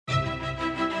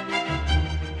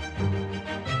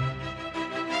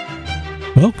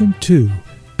Welcome to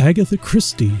Agatha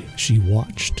Christie, She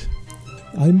Watched.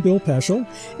 I'm Bill Peschel.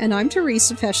 And I'm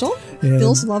Teresa Peschel, And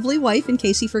Bill's lovely wife, in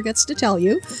case he forgets to tell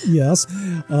you. Yes.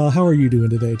 How are you doing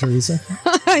today, Teresa?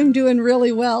 I'm doing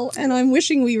really well, and I'm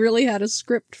wishing we really had a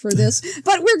script for this.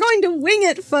 But we're going to wing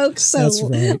it, folks, so That's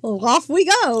right. Off we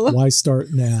go. Why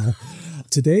start now?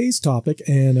 Today's topic,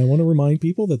 and I want to remind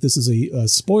people that this is a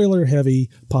spoiler-heavy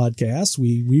podcast.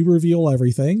 We reveal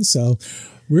everything, so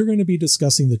we're going to be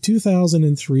discussing the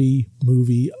 2003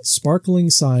 movie Sparkling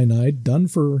Cyanide, done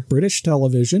for British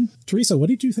television. Teresa, what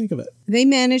did you think of it? They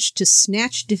managed to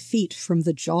snatch defeat from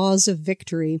the jaws of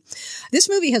victory. This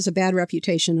movie has a bad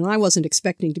reputation, and I wasn't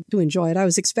expecting to enjoy it. I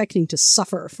was expecting to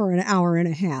suffer for an hour and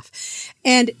a half.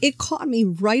 And it caught me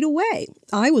right away.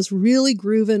 I was really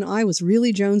grooving. I was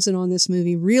really jonesing on this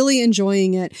movie, really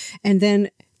enjoying it. And then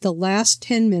the last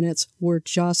 10 minutes were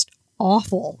just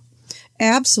awful.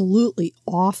 Absolutely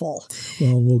awful.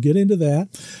 Well, we'll get into that.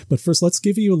 But first, let's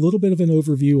give you a little bit of an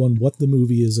overview on what the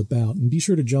movie is about. And be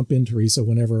sure to jump in, Teresa,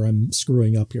 whenever I'm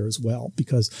screwing up here as well,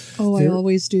 because... Oh, I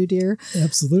always do, dear.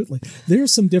 Absolutely. There are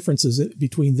some differences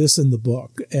between this and the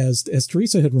book. As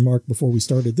Teresa had remarked before we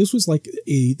started, this was like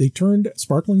they turned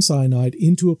Sparkling Cyanide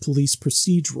into a police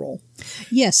procedural.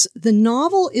 Yes, the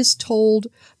novel is told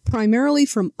primarily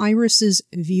from Iris's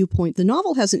viewpoint. The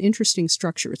novel has an interesting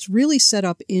structure. It's really set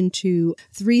up into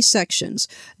 3 sections.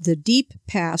 The deep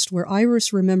past, where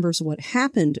Iris remembers what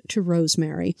happened to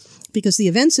Rosemary, because the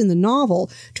events in the novel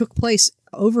took place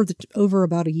over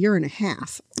about a year and a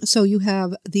half. So you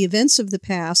have the events of the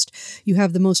past, you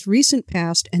have the most recent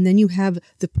past, and then you have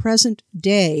the present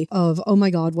day of, oh my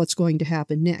God, what's going to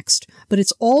happen next? But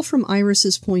it's all from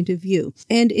Iris's point of view.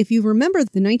 And if you remember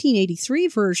the 1983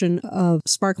 version of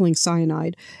Sparkling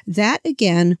Cyanide, that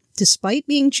again, despite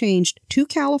being changed to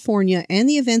California and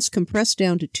the events compressed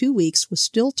down to 2 weeks, was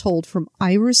still told from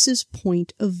Iris's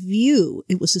point of view.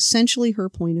 It was essentially her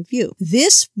point of view.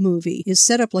 This movie is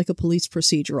set up like a police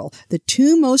procedural. The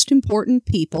 2 most important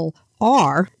people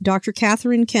are Dr.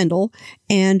 Catherine Kendall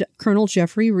and Colonel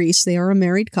Jeffrey Reese. They are a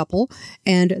married couple,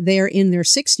 and they are in their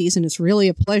 60s, and it's really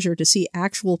a pleasure to see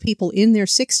actual people in their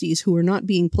 60s who are not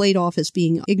being played off as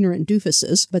being ignorant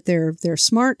doofuses, but they're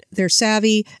smart, they're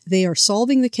savvy, they are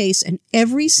solving the case, and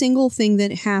every single thing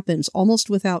that happens,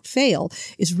 almost without fail,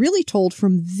 is really told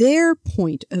from their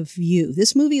point of view.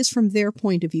 This movie is from their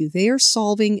point of view. They are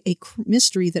solving a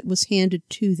mystery that was handed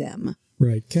to them.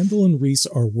 Right. Kendall and Reese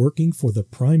are working for the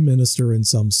Prime Minister in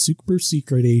some super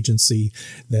secret agency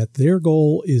that their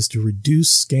goal is to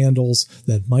reduce scandals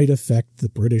that might affect the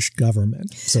British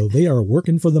government. So they are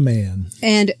working for the man.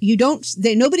 And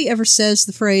nobody ever says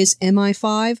the phrase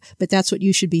MI5, but that's what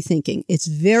you should be thinking. It's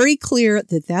very clear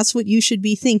that that's what you should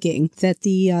be thinking, that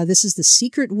this is the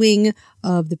secret wing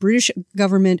of the British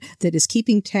government that is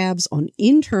keeping tabs on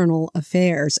internal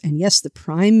affairs. And yes,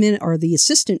 the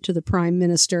assistant to the Prime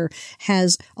Minister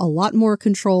has a lot more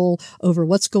control over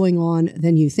what's going on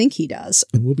than you think he does.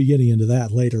 And we'll be getting into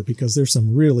that later, because there's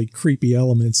some really creepy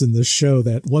elements in this show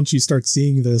that once you start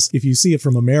seeing this, if you see it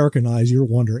from American eyes, you're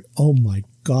wondering, oh my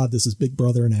God, this is Big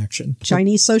Brother in action.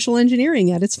 Chinese social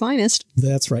engineering at its finest.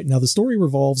 That's right. Now, the story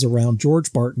revolves around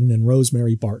George Barton and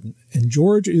Rosemary Barton. And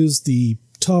George is the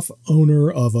tough owner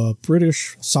of a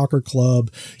British soccer club.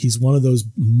 He's one of those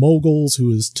moguls who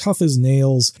is tough as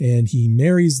nails, and he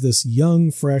marries this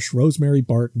young, fresh Rosemary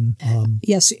Barton.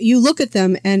 Yes, you look at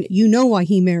them and you know why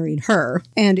he married her,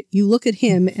 and you look at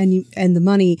him and the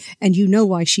money, and you know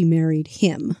why she married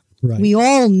him. Right. We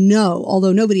all know,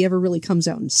 although nobody ever really comes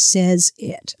out and says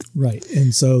it. Right.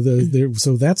 And so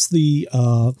so that's the,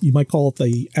 you might call it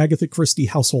the Agatha Christie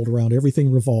household around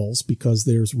everything revolves, because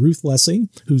there's Ruth Lessing,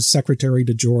 who's secretary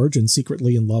to George and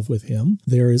secretly in love with him.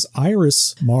 There is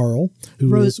Iris Marl,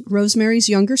 who is Rosemary's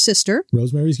younger sister.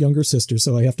 Rosemary's younger sister.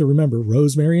 So I have to remember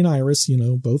Rosemary and Iris,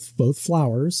 both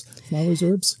flowers,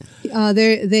 herbs.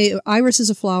 Iris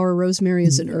is a flower, Rosemary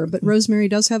is an herb, but Rosemary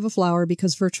does have a flower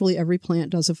because virtually every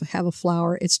plant does have a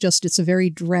flower. It's a very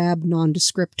drab,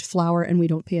 nondescript flower, and we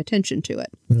don't pay attention to it.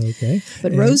 Okay.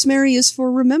 But Rosemary is for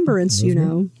remembrance,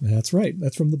 That's right.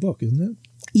 That's from the book, isn't it?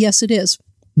 Yes, it is.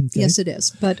 Okay. Yes, it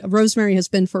is. But Rosemary has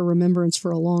been for remembrance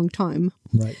for a long time.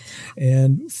 Right.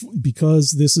 And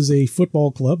because this is a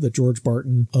football club that George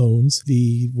Barton owns,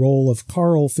 the role of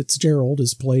Carl Fitzgerald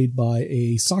is played by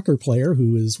a soccer player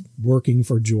who is working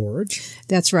for George.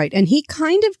 That's right. And he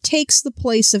kind of takes the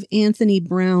place of Anthony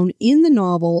Brown in the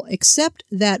novel, except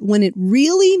that when it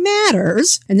really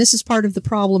matters, and this is part of the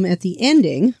problem at the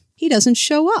ending, he doesn't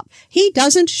show up. He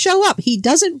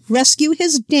doesn't rescue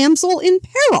his damsel in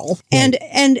peril. Right.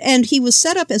 And he was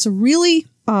set up as a really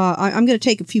I'm going to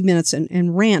take a few minutes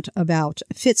and rant about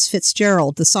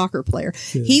Fitzgerald, the soccer player.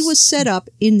 Yes. He was set up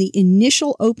in the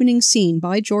initial opening scene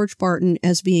by George Barton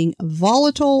as being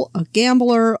volatile, a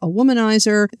gambler, a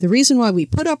womanizer. The reason why we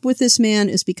put up with this man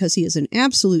is because he is an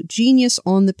absolute genius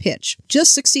on the pitch.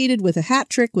 Just succeeded with a hat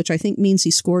trick, which I think means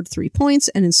he scored 3 points.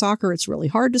 And in soccer, it's really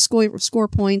hard to score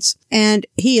points. And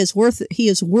he is worth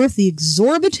the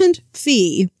exorbitant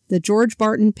fee that George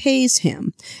Barton pays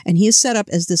him. And he is set up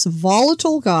as this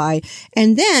volatile guy.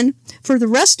 And then for the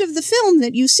rest of the film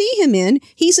that you see him in,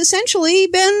 he's essentially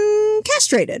been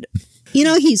castrated. You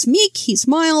know, he's meek, he's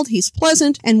mild, he's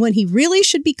pleasant. And when he really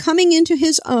should be coming into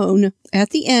his own at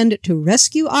the end to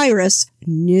rescue Iris,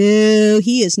 no,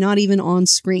 he is not even on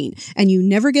screen. And you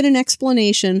never get an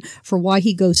explanation for why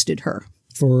he ghosted her.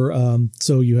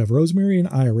 So you have Rosemary and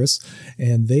Iris,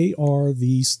 and they are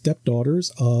the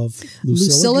stepdaughters of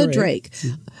Lucilla Drake.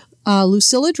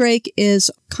 Lucilla Drake is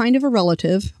kind of a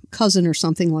relative, cousin or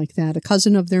something like that, a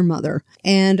cousin of their mother.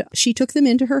 And she took them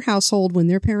into her household when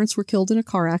their parents were killed in a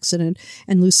car accident.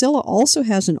 And Lucilla also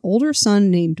has an older son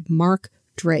named Mark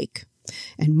Drake.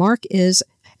 And Mark is...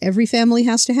 Every family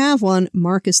has to have one.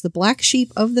 Mark is the black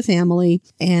sheep of the family,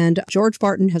 and George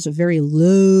Barton has a very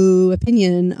low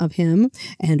opinion of him,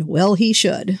 and well, he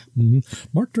should. Mm-hmm.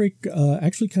 Mark Drake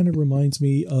actually kind of reminds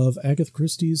me of Agatha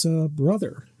Christie's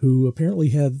brother, who apparently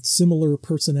had similar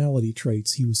personality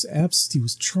traits. He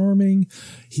was charming.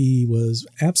 He was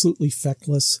absolutely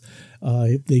feckless.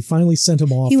 They finally sent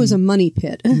him off. He was a money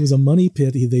pit. He was a money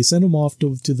pit. They sent him off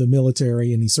to the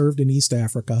military, and he served in East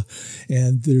Africa.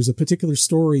 And there's a particular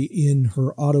story in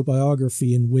her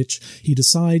autobiography in which he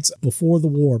decides before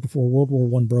World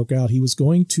War I broke out, he was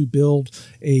going to build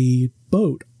a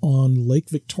boat on Lake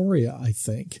Victoria, I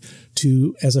think,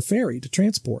 as a ferry to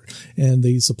transport. And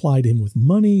they supplied him with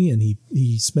money, and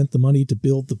he spent the money to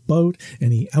build the boat,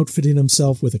 and he outfitted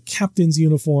himself with a captain's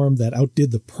uniform that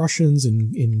outdid the Prussians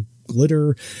in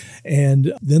glitter.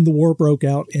 And then the war broke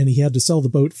out, and he had to sell the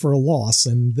boat for a loss.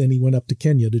 And then he went up to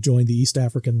Kenya to join the East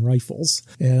African Rifles.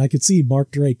 And I could see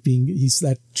Mark Drake he's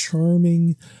that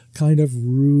charming kind of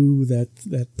roux,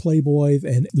 that playboy.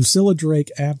 And Lucilla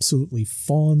Drake absolutely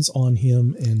fawns on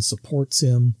him and supports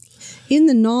him. In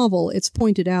the novel, it's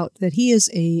pointed out that he is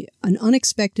an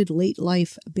unexpected late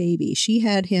life baby. She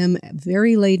had him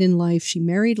very late in life. She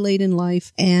married late in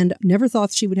life and never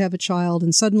thought she would have a child.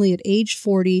 And suddenly at age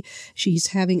 40, she's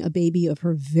having a baby of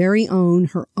her very own,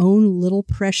 her own little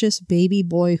precious baby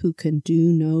boy who can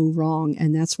do no wrong.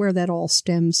 And that's where that all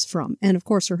stems from. And of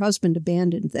course, her husband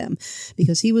abandoned them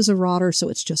because he was a rotter. So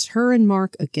it's just her and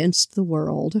Mark against the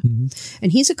world. Mm-hmm.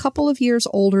 And he's a couple of years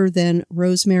older than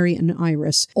Rosemary and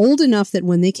Iris. Old enough that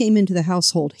when they came into the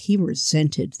household, he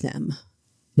resented them.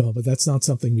 No, but that's not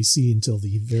something we see until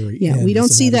the very end. Yeah, we don't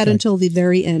see that until the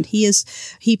very end.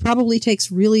 He probably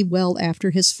takes really well after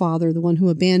his father, the one who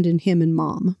abandoned him and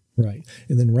mom. Right.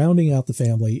 And then rounding out the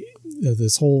family,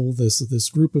 this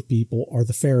group of people are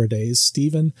the Faradays,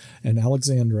 Stephen and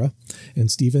Alexandra.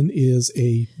 And Stephen is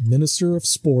a minister of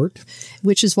sport.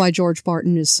 Which is why George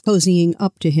Barton is cozying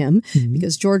up to him, mm-hmm.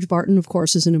 because George Barton, of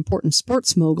course, is an important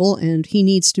sports mogul, and he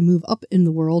needs to move up in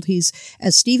the world. He's,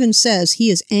 as Stephen says,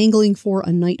 he is angling for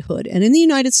a knighthood. And in the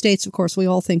United States, of course, we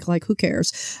all think, like, who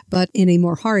cares? But in a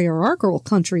more hierarchical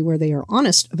country where they are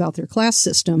honest about their class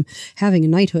system, having a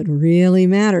knighthood really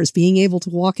matters. Being able to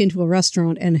walk into a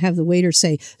restaurant and have the waiter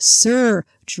say, "Sir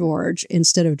George,"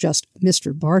 instead of just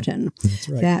Mr. Barton. That's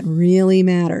right. That really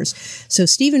matters. So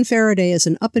Stephen Faraday is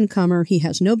an up-and-comer. He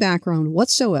has no background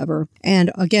whatsoever.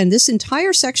 And again, this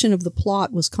entire section of the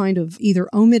plot was kind of either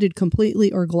omitted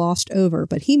completely or glossed over.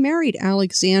 But he married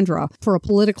Alexandra for a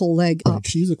political leg up. Right.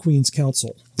 She's a Queen's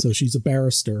Counsel, so she's a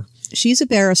barrister. She's a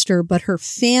barrister, but her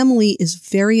family is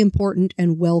very important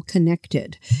and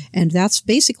well-connected. And that's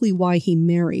basically why he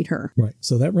married her. Right.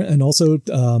 So that, and also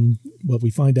what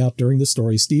we find out during the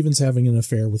story, Stephen's having an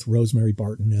affair with Rosemary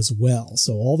Barton as well.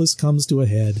 So all this comes to a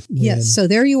head. Yes. So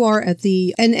there you are at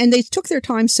the, and they took their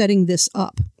time setting this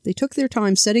up.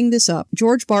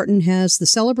 George Barton has the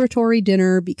celebratory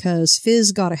dinner because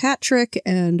Fizz got a hat trick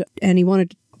and he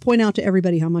wanted to point out to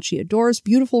everybody how much he adores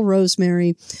beautiful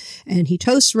Rosemary. And he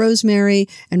toasts Rosemary,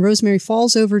 and Rosemary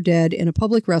falls over dead in a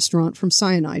public restaurant from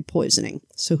cyanide poisoning.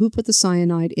 So who put the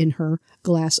cyanide in her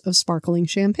glass of sparkling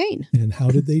champagne? And how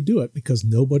did they do it? Because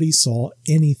nobody saw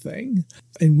anything.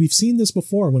 And we've seen this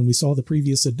before when we saw the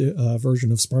previous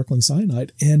version of Sparkling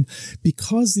Cyanide. And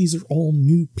because these are all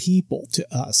new people to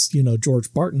us,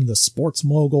 George Barton, the sports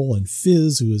mogul, and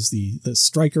Fizz, who is the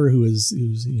striker who's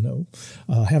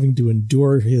having to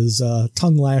endure his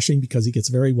tongue lashing because he gets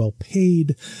very well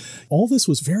paid. All this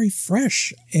was very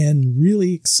fresh and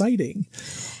really exciting.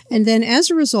 And then as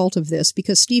a result of this,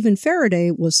 because Stephen Faraday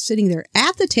was sitting there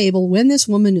at the table when this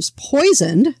woman is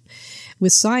poisoned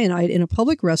with cyanide in a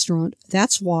public restaurant,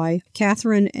 that's why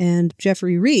Catherine and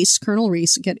Jeffrey Reese, Colonel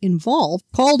Reese, get involved,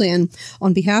 called in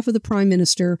on behalf of the Prime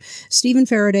Minister. Stephen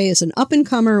Faraday is an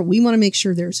up-and-comer. We want to make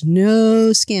sure there's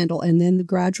no scandal. And then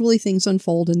gradually things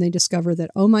unfold and they discover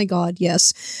that, oh my God,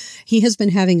 yes, he has been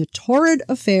having a torrid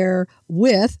affair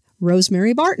with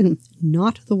Rosemary Barton,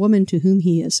 not the woman to whom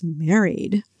he is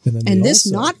married. And this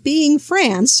not being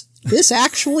France, this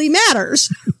actually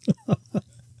matters.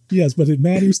 Yes, but it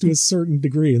matters to a certain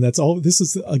degree. And that's all. This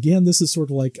is sort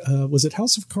of like, was it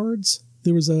House of Cards?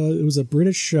 It was a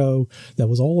British show that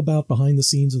was all about behind the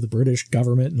scenes of the British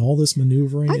government and all this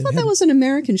maneuvering. I thought that was an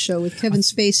American show with Kevin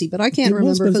Spacey, but I can't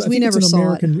remember because we never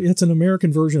saw it. It's an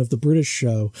American version of the British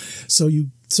show.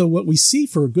 So what we see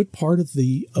for a good part of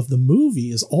the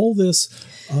movie is all this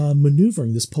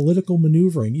maneuvering, this political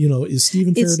maneuvering. Is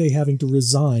Stephen Faraday having to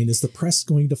resign? Is the press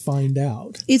going to find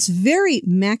out? It's very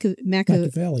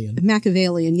Machiavellian.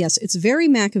 Machiavellian, yes. It's very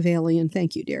Machiavellian.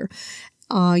 Thank you, dear.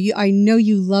 I know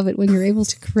you love it when you're able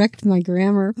to correct my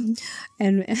grammar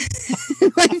and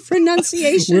my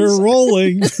pronunciations. We're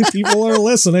rolling. People are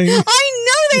listening. I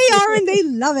know they are, and they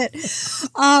love it.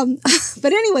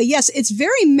 But anyway, yes, it's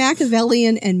very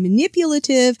Machiavellian and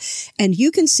manipulative, and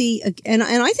you can see, and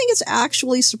I think it's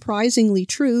actually surprisingly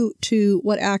true to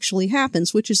what actually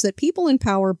happens, which is that people in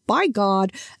power, by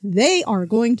God, they are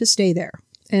going to stay there.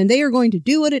 And they are going to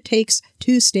do what it takes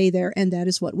to stay there, and that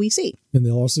is what we see. And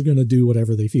they're also going to do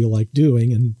whatever they feel like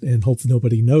doing and hope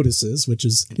nobody notices, which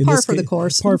is par for the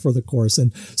course. Par for the course.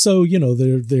 And so,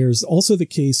 there's also the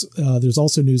case, there's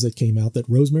also news that came out that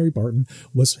Rosemary Barton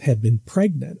had been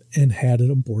pregnant and had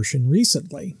an abortion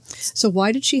recently. So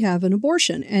why did she have an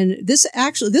abortion? And this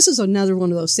is another one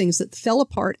of those things that fell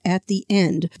apart at the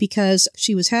end because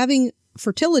she was having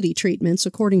fertility treatments,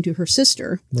 according to her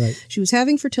sister. Right. She was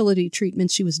having fertility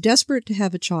treatments. She was desperate to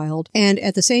have a child. And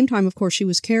at the same time, of course, she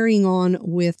was carrying on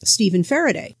with Stephen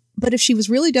Faraday. But if she was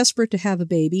really desperate to have a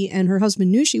baby and her husband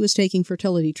knew she was taking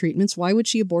fertility treatments, why would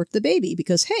she abort the baby?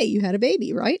 Because, hey, you had a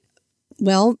baby, right?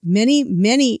 Well, many,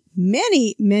 many,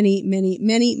 many, many, many,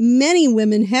 many, many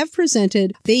women have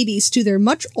presented babies to their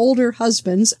much older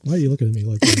husbands. Why are you looking at me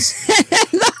like this?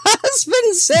 And the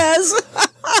husband says,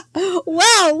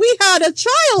 wow, we had a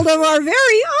child of our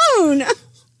very own.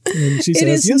 And she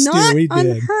says, yes, dear, we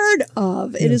did. Unheard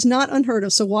of. It is not unheard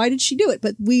of. So why did she do it?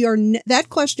 But we are, that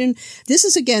question, this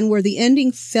is again where the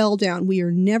ending fell down. We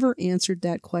are never answered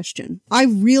that question. I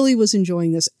really was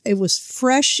enjoying this. It was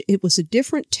fresh. It was a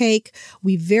different take.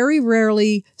 We very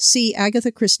rarely see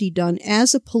Agatha Christie done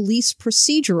as a police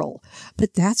procedural,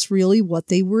 but that's really what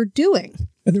they were doing.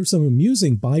 And there's some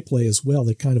amusing byplay as well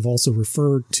that kind of also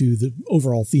referred to the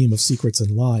overall theme of Secrets and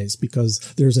Lies, because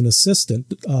there's an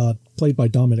assistant played by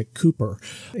Dominic Cooper,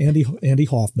 Andy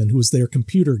Hoffman, who was their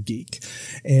computer geek.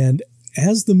 And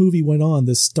as the movie went on,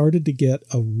 this started to get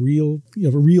a real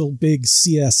big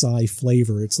CSI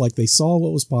flavor. It's like they saw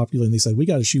what was popular and they said, we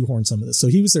got to shoehorn some of this. So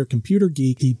he was their computer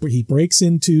geek. He breaks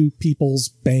into people's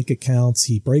bank accounts.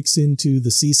 He breaks into the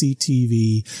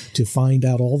CCTV to find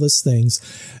out all these things.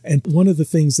 And one of the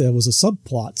things that was a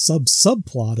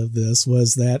subplot of this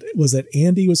was that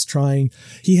Andy was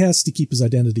he has to keep his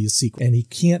identity a secret, and he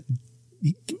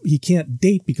can't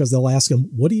date because they'll ask him,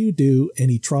 what do you do?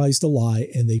 And he tries to lie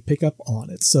and they pick up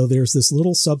on it. So there's this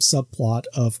little subplot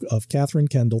of Catherine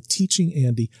Kendall teaching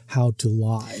Andy how to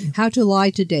lie. How to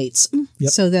lie to dates.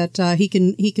 Yep. So that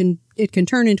it can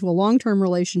turn into a long-term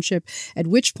relationship, at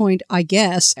which point, I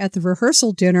guess, at the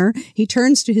rehearsal dinner, he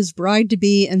turns to his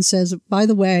bride-to-be and says, by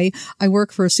the way, I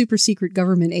work for a super secret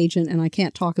government agent and I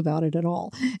can't talk about it at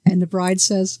all. And the bride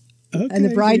says, okay, and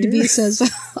the bride-to-be says,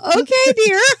 okay,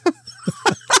 dear.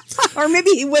 Or maybe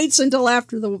he waits until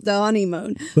after the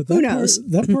honeymoon. But who knows?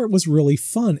 That part was really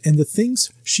fun. And the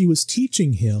things she was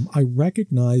teaching him, I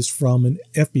recognized from an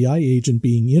FBI agent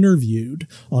being interviewed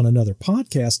on another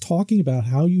podcast, talking about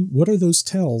what are those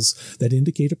tells that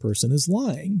indicate a person is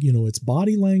lying? It's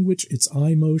body language, it's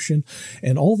eye motion,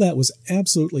 and all that was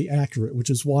absolutely accurate, which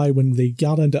is why when they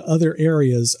got into other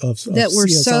areas of that were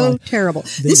CSI, so terrible.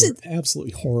 This is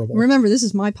absolutely horrible. Remember, this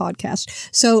is my podcast.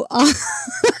 So,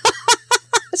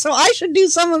 So I should do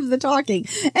some of the talking.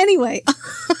 Anyway.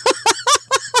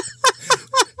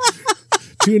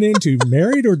 Tune in to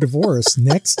Married or Divorced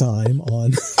next time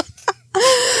on...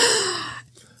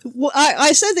 Well,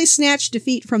 I said they snatched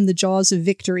defeat from the jaws of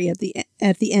victory at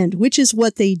the end, which is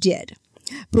what they did.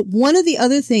 But one of the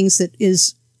other things that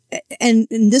is, and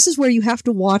this is where you have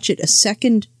to watch it a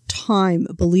second time,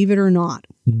 believe it or not.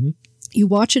 Mm-hmm. You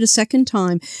watch it a second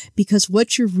time because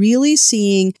what you're really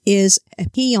seeing is a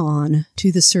paean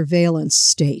to the surveillance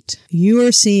state. You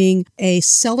are seeing a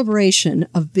celebration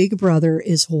of Big Brother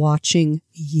is watching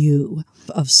you.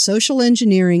 Of social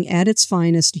engineering at its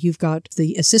finest, you've got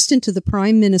the assistant to the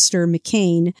Prime Minister,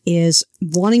 McCain, is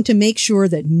wanting to make sure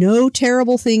that no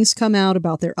terrible things come out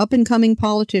about their up-and-coming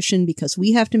politician because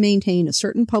we have to maintain a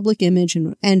certain public image.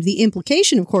 And the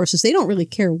implication, of course, is they don't really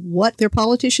care what their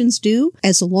politicians do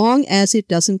as long as it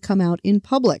doesn't come out in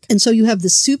public. And so you have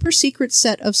this super secret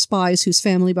set of spies whose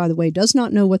family, by the way, does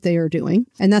not know what they are doing.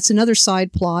 And that's another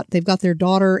side plot. They've got their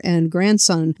daughter and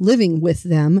grandson living with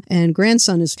them, and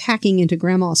grandson is hacking into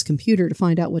grandma's computer to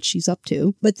find out what she's up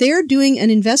to. But they're doing an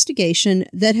investigation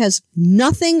that has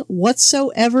nothing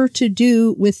whatsoever to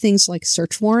do with things like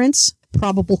search warrants,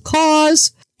 probable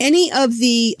cause, any of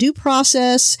the due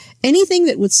process, anything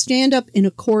that would stand up in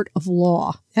a court of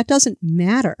law. That doesn't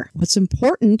matter. What's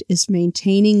important is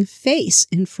maintaining face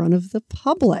in front of the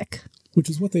public. Which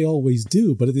is what they always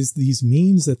do, but it is these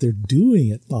means that they're doing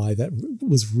it by that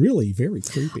was really very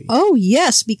creepy. Oh,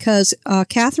 yes, because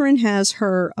Catherine has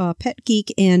her pet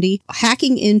geek, Andy,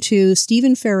 hacking into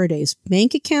Stephen Faraday's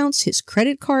bank accounts, his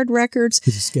credit card records.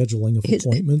 His scheduling of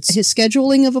appointments. His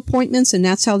scheduling of appointments, and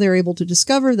that's how they're able to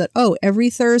discover that, every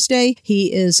Thursday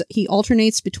he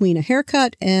alternates between a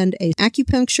haircut and an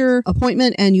acupuncture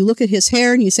appointment, and you look at his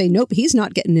hair and you say, nope, he's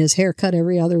not getting his hair cut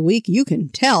every other week. You can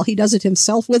tell he does it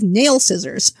himself with nail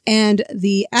scissors. And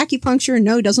the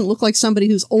acupuncture, doesn't look like somebody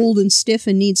who's old and stiff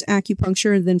and needs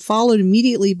acupuncture, and then followed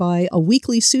immediately by a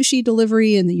weekly sushi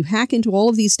delivery. And then you hack into all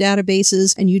of these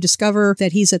databases and you discover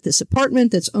that he's at this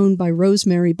apartment that's owned by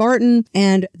Rosemary Barton.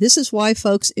 And this is why,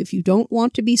 folks, if you don't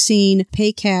want to be seen,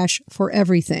 pay cash for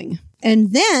everything.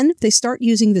 And then they start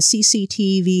using the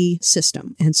CCTV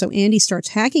system. And so Andy starts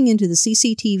hacking into the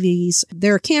CCTVs.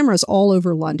 There are cameras all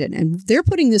over London, and they're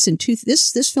putting this in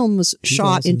this film was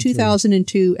shot in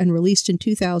 2002 and released in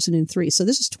 2003. So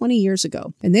this is 20 years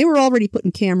ago. And they were already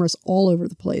putting cameras all over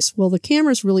the place. Well, the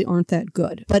cameras really aren't that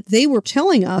good, but they were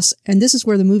telling us, and this is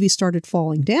where the movie started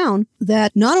falling down,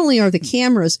 that not only are the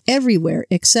cameras everywhere,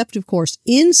 except of course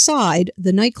inside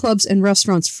the nightclubs and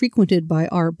restaurants frequented by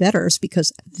our betters,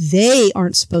 because they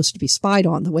aren't supposed to be spied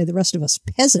on the way the rest of us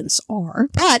peasants are,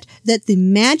 but that the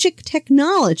magic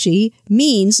technology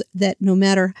means that no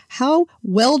matter how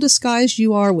well disguised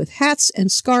you are with hats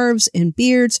and scarves and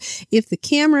beards, if the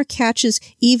camera catches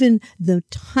even the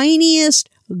tiniest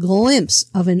glimpse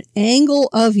of an angle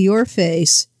of your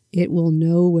face, it will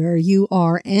know where you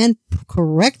are and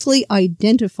correctly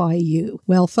identify you.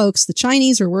 Well, folks, the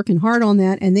Chinese are working hard on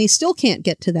that, and they still can't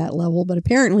get to that level. But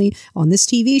apparently on this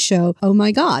TV show, oh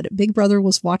my God, Big Brother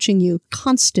was watching you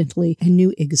constantly and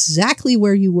knew exactly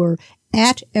where you were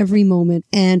at every moment.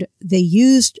 And they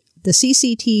used the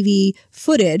CCTV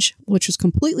footage, which was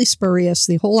completely spurious,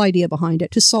 the whole idea behind it,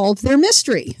 to solve their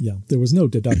mystery. Yeah, there was no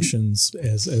deductions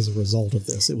as a result of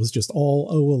this. It was just all,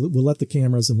 we'll let the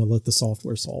cameras and we'll let the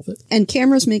software solve it. And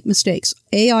cameras make mistakes.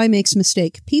 AI makes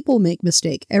mistake. People make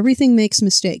mistake. Everything makes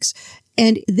mistakes.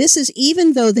 And this is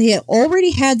even though they had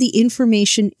already had the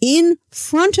information in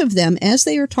front of them as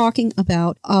they are talking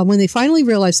about when they finally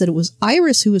realized that it was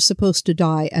Iris who was supposed to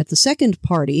die at the second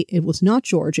party. It was not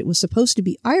George. It was supposed to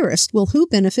be Iris. Well, who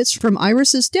benefits from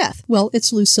Iris's death? Well,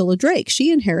 it's Lucilla Drake. She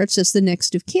inherits as the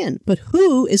next of kin. But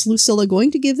who is Lucilla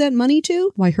going to give that money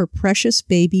to? Why, her precious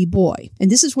baby boy. And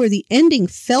this is where the ending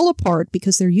fell apart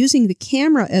because they're using the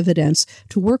camera evidence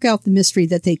to work out the mystery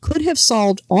that they could have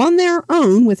solved on their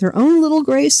own with their own little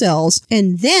gray cells.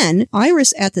 And then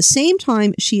Iris, at the same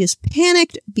time, she is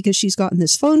panicked because she's gotten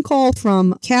this phone call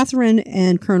from Catherine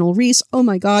and Colonel Reese. Oh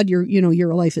my God,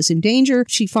 your life is in danger.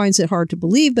 She finds it hard to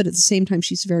believe, but at the same time,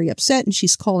 she's very upset and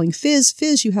she's calling Fizz.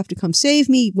 Fizz, you have to come save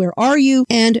me. Where are you?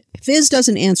 And Fizz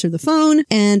doesn't answer the phone.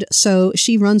 And so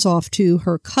she runs off to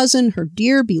her cousin, her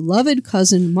dear beloved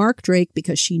cousin, Mark Drake,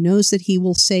 because she knows that he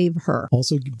will save her.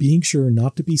 Also being sure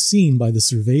not to be seen by the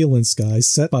surveillance guys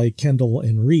set by Kendall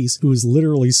and Reese, who who's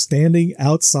literally standing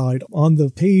outside on the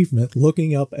pavement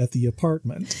looking up at the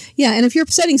apartment. Yeah, and if you're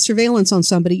setting surveillance on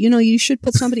somebody, you should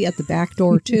put somebody at the back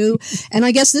door too. And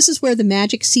I guess this is where the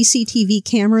magic CCTV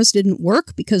cameras didn't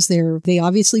work, because they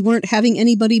obviously weren't having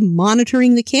anybody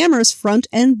monitoring the cameras front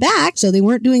and back, so they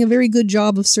weren't doing a very good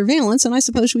job of surveillance. And I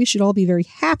suppose we should all be very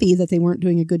happy that they weren't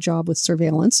doing a good job with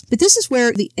surveillance. But this is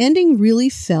where the ending really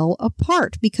fell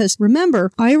apart, because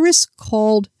remember, Iris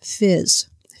called Fizz.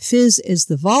 Fizz is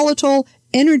the volatile,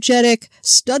 energetic,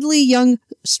 studly young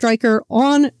striker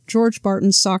on George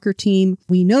Barton's soccer team.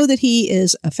 We know that he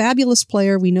is a fabulous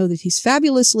player. We know that he's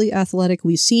fabulously athletic.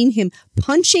 We've seen him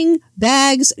punching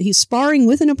bags. He's sparring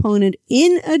with an opponent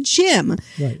in a gym.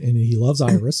 Right, and he loves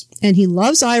Iris. And he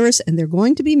loves Iris, and they're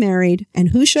going to be married. And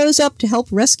who shows up to help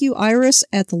rescue Iris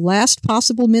at the last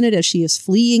possible minute as she is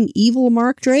fleeing evil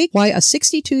Mark Drake? Why, a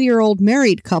 62-year-old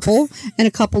married couple and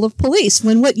a couple of police.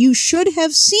 When what you should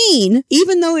have seen,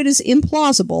 even though it is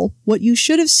implausible, what you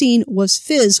should have seen was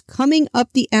Fizz coming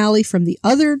up the alley from the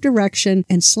other direction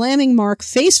and slamming Mark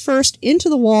face first into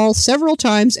the wall several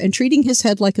times and treating his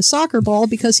head like a soccer ball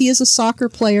because he is a soccer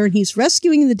player and he's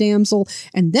rescuing the damsel.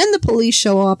 And then the police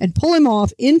show up and pull him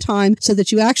off in time so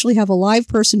that you actually have a live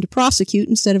person to prosecute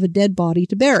instead of a dead body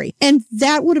to bury. And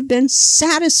that would have been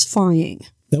satisfying.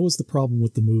 That was the problem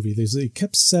with the movie. They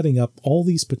kept setting up all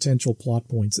these potential plot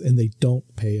points, and they don't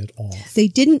pay it off. They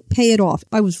didn't pay it off.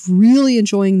 I was really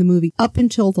enjoying the movie up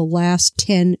until the last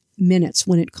 10 minutes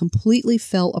when it completely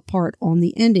fell apart on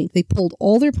the ending. They pulled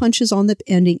all their punches on the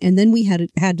ending, and then we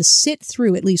had to sit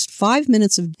through at least 5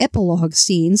 minutes of epilogue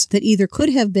scenes that either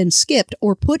could have been skipped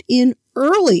or put in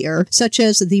earlier, such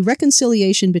as the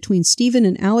reconciliation between Stephen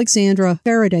and Alexandra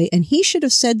Faraday, and he should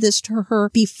have said this to her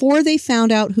before they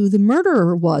found out who the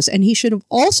murderer was, and he should have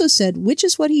also said, which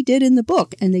is what he did in the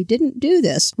book, and they didn't do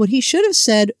this. What he should have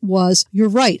said was, you're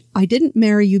right, I didn't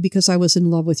marry you because I was in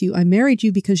love with you. I married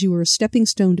you because you were a stepping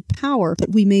stone to power,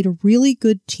 but we made a really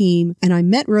good team, and I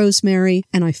met Rosemary,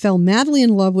 and I fell madly in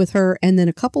love with her, and then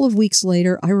a couple of weeks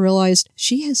later, I realized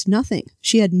she has nothing.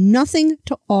 She had nothing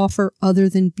to offer other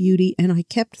than beauty, and I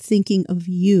kept thinking of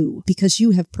you because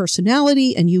you have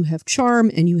personality and you have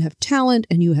charm and you have talent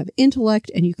and you have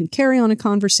intellect and you can carry on a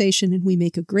conversation and we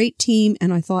make a great team.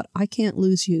 And I thought, I can't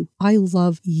lose you. I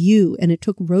love you. And it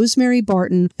took Rosemary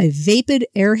Barton, a vapid,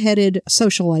 airheaded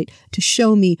socialite, to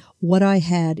show me what I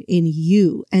had in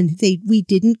you. And we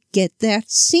didn't get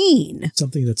that scene.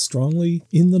 Something that's strongly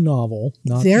in the novel,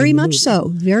 not very much movie.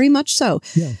 so. Very much so.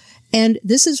 Yeah. And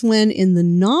this is when, in the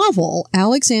novel,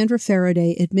 Alexandra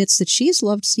Faraday admits that she's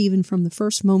loved Stephen from the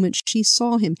first moment she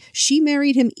saw him. She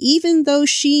married him even though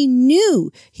she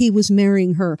knew he was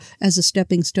marrying her as a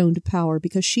stepping stone to power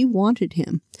because she wanted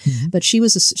him. Mm-hmm. But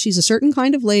she's a certain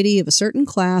kind of lady of a certain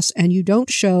class, and you don't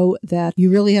show that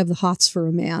you really have the hots for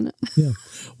a man. Yeah.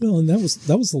 Well, and that was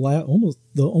the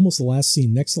almost the last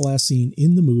scene, next to last scene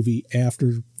in the movie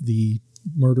after the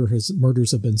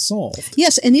murders have been solved.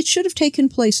 Yes, and it should have taken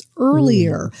place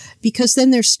earlier because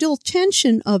then there's still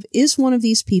tension of, is one of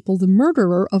these people the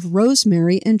murderer of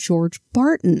Rosemary and George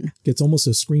Barton? It's almost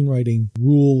a screenwriting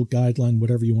rule, guideline,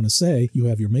 whatever you want to say. You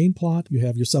have your main plot, you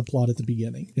have your subplot at the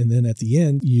beginning, and then at the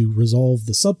end you resolve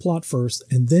the subplot first,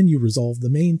 and then you resolve the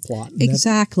main plot. And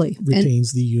exactly. That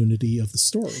retains the unity of the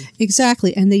story.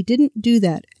 Exactly, and they didn't do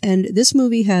that. And this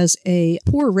movie has a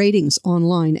poor ratings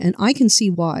online, and I can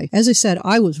see why. As I said,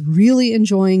 I was really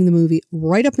enjoying the movie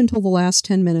right up until the last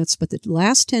 10 minutes, but the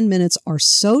last 10 minutes are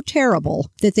so terrible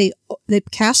that they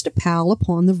cast a pall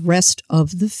upon the rest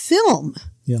of the film.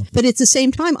 Yeah. But at the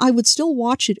same time, I would still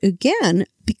watch it again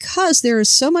because there is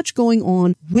so much going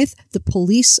on with the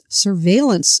police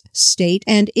surveillance state,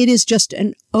 and it is just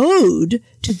an ode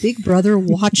to Big Brother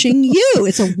watching you.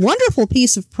 It's a wonderful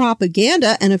piece of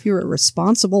propaganda, and if you're a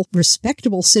responsible,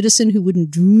 respectable citizen who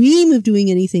wouldn't dream of doing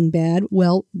anything bad,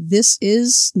 well, this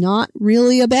is not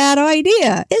really a bad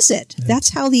idea, is it?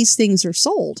 That's how these things are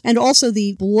sold. And also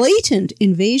the blatant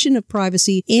invasion of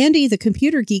privacy. Andy, the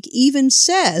computer geek, even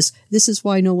says this is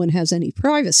why no one has any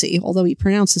privacy, although he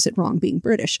pronounces it wrong, being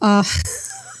British. And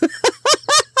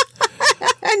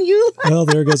you... Well,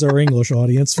 there goes our English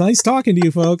audience. Nice talking to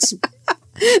you, folks.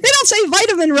 They don't say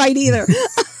vitamin right either.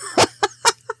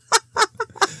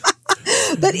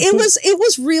 But it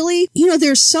was really,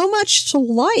 there's so much to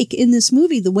like in this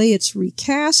movie, the way it's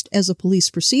recast as a police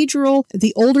procedural,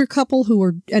 the older couple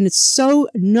and it's so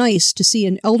nice to see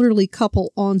an elderly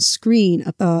couple on screen,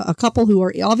 a couple who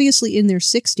are obviously in their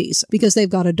 60s because they've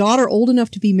got a daughter old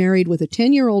enough to be married with a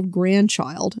 10-year-old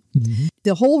grandchild. Mm-hmm.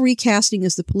 The whole recasting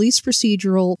is the police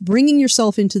procedural, bringing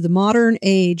yourself into the modern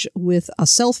age with a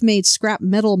self-made scrap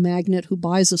metal magnate who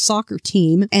buys a soccer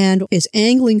team and is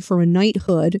angling for a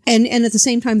knighthood. And at the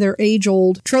same time, there are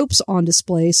age-old tropes on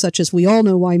display, such as we all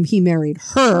know why he married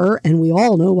her, and we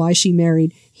all know why she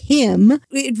married him.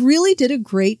 It really did a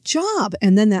great job.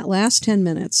 And then that last 10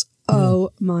 minutes,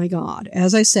 oh my God.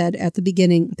 As I said at the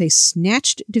beginning, they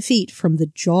snatched defeat from the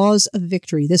jaws of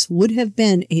victory. This would have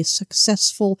been a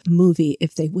successful movie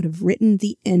if they would have written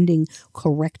the ending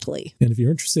correctly. And if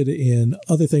you're interested in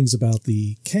other things about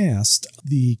the cast,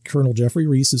 the Colonel Jeffrey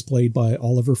Reese is played by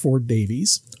Oliver Ford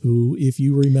Davies, who, if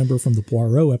you remember from the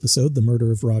Poirot episode, The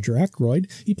Murder of Roger Ackroyd,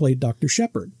 he played Dr.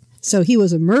 Shepard. So he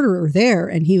was a murderer there,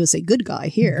 and he was a good guy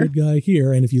here. Good guy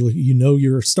here. And if you know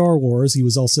your Star Wars, he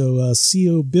was also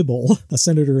C.O. Bibble, a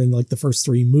senator in like the first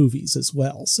 3 movies as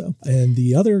well. So, and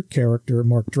the other character,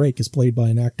 Mark Drake, is played by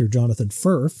an actor, Jonathan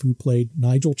Firth, who played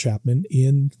Nigel Chapman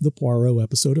in the Poirot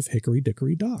episode of Hickory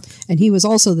Dickory Dock. And he was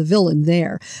also the villain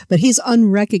there. But he's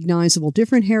unrecognizable,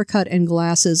 different haircut and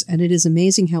glasses, and it is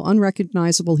amazing how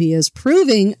unrecognizable he is,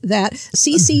 proving that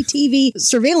CCTV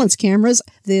surveillance cameras,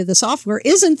 the software,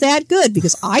 isn't that good,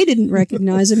 because I didn't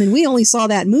recognize him, and we only saw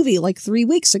that movie like 3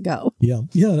 weeks ago. Yeah.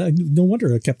 No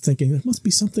wonder I kept thinking, there must be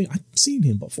something, I've seen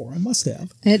him before. I must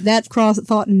have. And that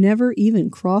thought never even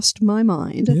crossed my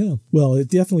mind. Yeah. Well, it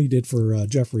definitely did for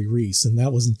Jeffrey Reese, and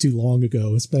that wasn't too long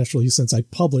ago, especially since I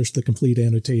published the complete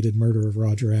annotated Murder of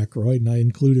Roger Ackroyd, and I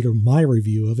included my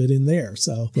review of it in there.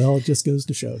 So, well, it just goes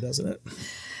to show, doesn't it?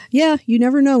 Yeah, you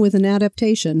never know with an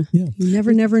adaptation. Yeah. You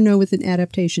never know with an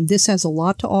adaptation. This has a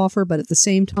lot to offer, but at the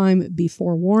same time, be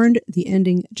forewarned, the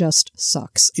ending just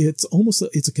sucks. It's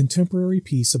a contemporary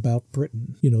piece about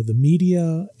Britain. The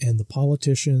media and the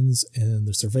politicians and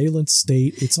the surveillance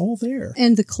state, it's all there.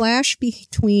 And the clash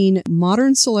between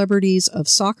modern celebrities of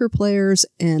soccer players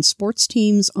and sports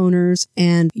teams owners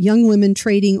and young women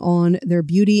trading on their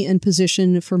beauty and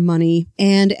position for money.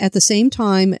 And at the same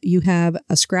time, you have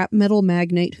a scrap metal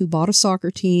magnate who bought a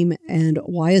soccer team, and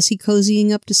why is he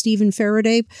cozying up to Stephen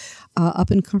Faraday,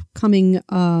 up and coming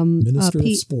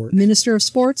Minister of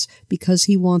Sports? Because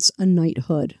he wants a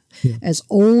knighthood, as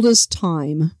old as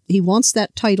time. He wants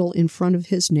that title in front of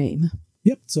his name.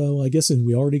 Yep. So I guess, and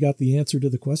we already got the answer to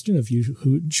the question of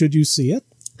should you see it?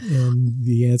 And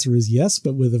the answer is yes,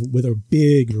 but with a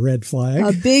big red flag.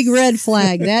 A big red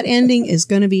flag. That ending is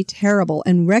going to be terrible.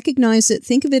 And recognize it.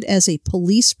 Think of it as a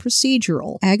police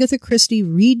procedural. Agatha Christie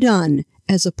redone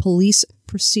as a police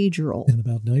procedural. And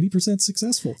about 90%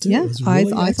 successful, too. Yeah,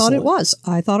 really I thought it was.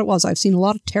 I've seen a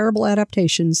lot of terrible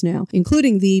adaptations now,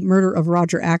 including the Murder of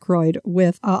Roger Ackroyd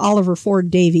with Oliver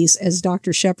Ford Davies as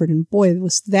Dr. Shepard. And boy,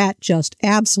 was that just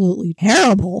absolutely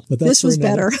terrible. But this was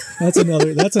better. That's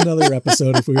another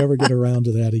episode if we ever get around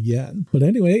to that again. But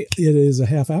anyway, it is a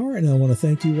half hour, and I want to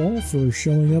thank you all for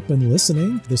showing up and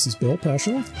listening. This is Bill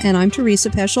Peschel. And I'm Teresa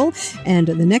Peschel. And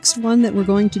the next one that we're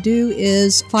going to do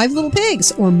is 5 Little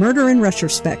Pigs, or Murder in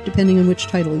Retrospect, depending on which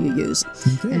title you use.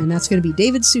 Okay. And that's going to be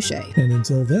David Suchet. And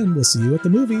until then, we'll see you at the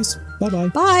movies. Bye-bye.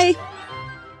 Bye.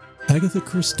 Agatha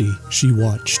Christie, She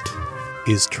Watched,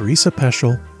 is Teresa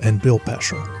Peschel and Bill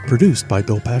Peschel. Produced by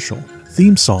Bill Peschel.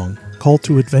 Theme song, Call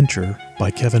to Adventure, by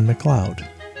Kevin MacLeod.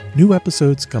 New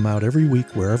episodes come out every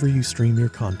week wherever you stream your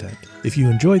content. If you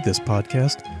enjoyed this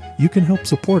podcast, you can help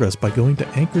support us by going to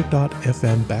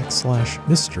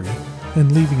anchor.fm/mystery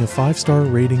and leaving a 5-star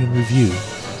rating and review,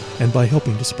 and by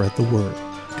helping to spread the word.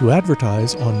 To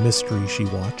advertise on Mystery She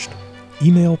Watched,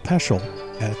 email Peschel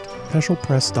at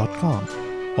peschelpress.com.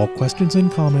 All questions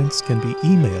and comments can be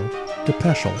emailed to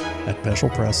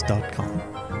peschel@peschelpress.com.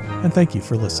 And thank you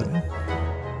for listening.